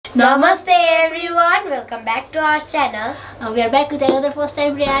Namaste everyone, welcome back to our channel. We are back with another first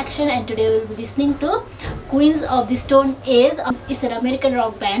time reaction, and today we will be listening to Queens of the Stone Age. It's an American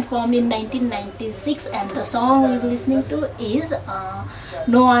rock band formed in 1996, and the song we will be listening to is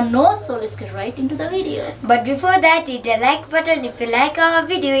No One Knows. So let's get right into the video. But before that, hit the like button if you like our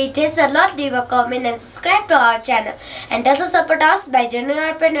video. It takes a lot. Leave a comment and subscribe to our channel. And also support us by joining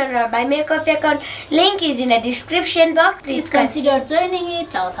our Patron or Buy Me a Coffee account. Link is in the description box. Please consider joining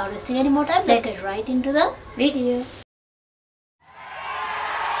it. Without wasting any more time, let's get right into the video.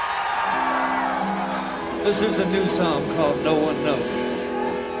 This is a new song called No One Knows.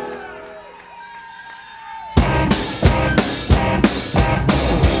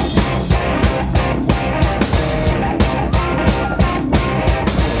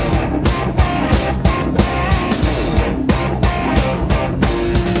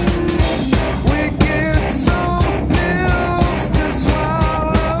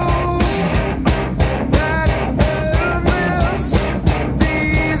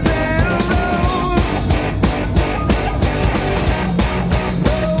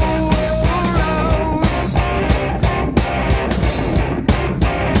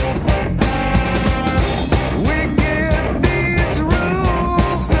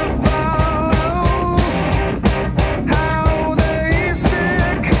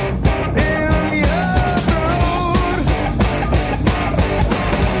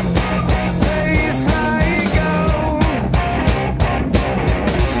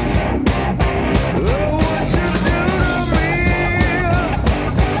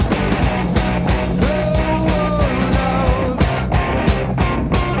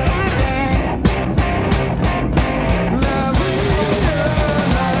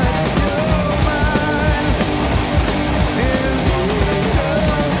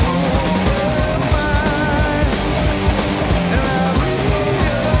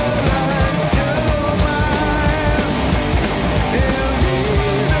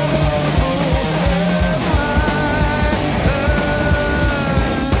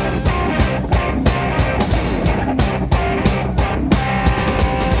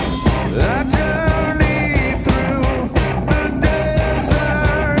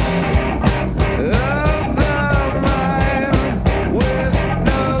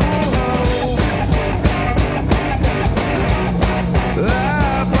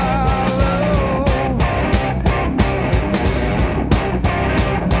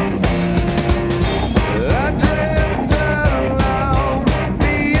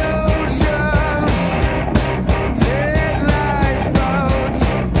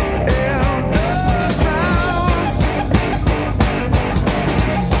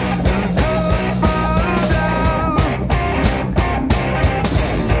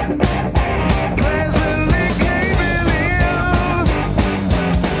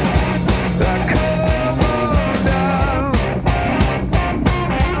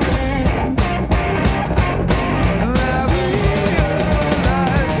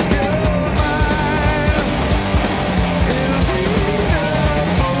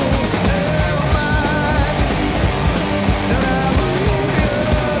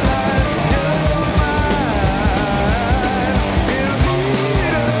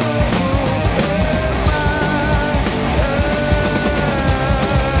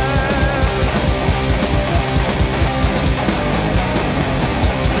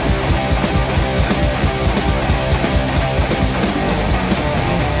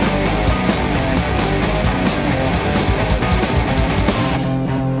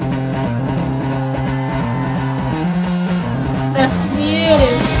 That's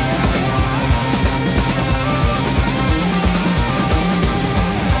beautiful.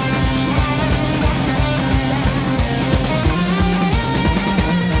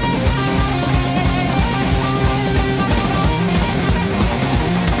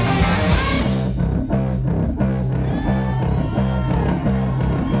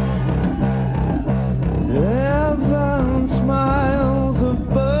 Heaven smiles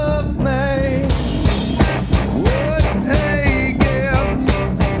above me. What a gift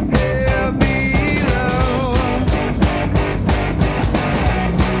here below.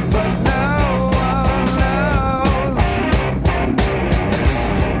 But no one knows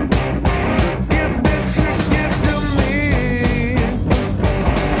the gift that you give to me.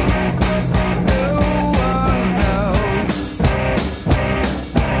 No one knows.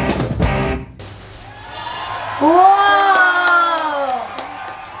 Whoa!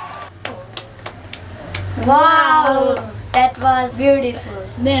 Wow! That was beautiful.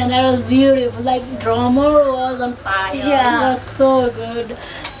 Man, that was beautiful. Like, drummer was on fire. Yeah. It was so good.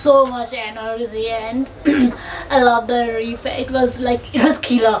 so much energy, and I love the riff. It was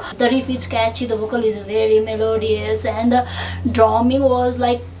killer. The riff is catchy, the vocal is very melodious, and the drumming was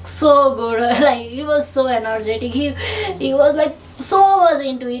like so good. Like it was so energetic. He was like so much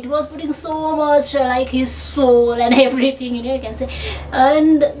into it. He was putting so much like his soul and everything, you can say.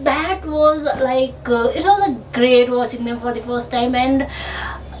 And that was like it was a great watching them for the first time, and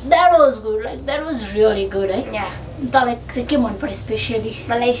that was good. Like that was really good. Yeah. तँलाई चाहिँ के मन पर्यो specially?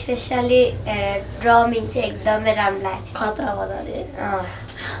 मलाई specially drumming चाहिँ एकदमै राम्रो लाग्यो, खतरा मजाले.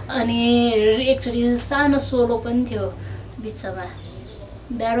 अनि एकचोटि सानो सोलो पनि थियो बिचमा.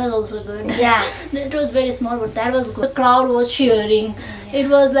 That was also good. Yeah. It was very small, but that was good. The crowd was cheering. It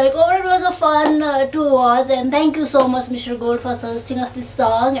was like, oh, it was a fun to watch. And thank you so much, Mr. Gold, for suggesting us this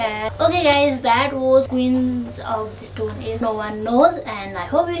song. And okay, guys, that was Queens of the Stone Age. No one knows, and I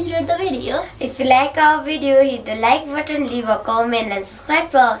hope you enjoyed the video. If you like our video, hit the like button, leave a comment, and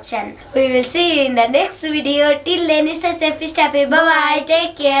subscribe to our channel. We will see you in the next video. Till then, stay safe, stay happy. Bye bye.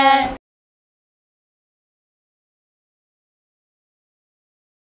 Take care.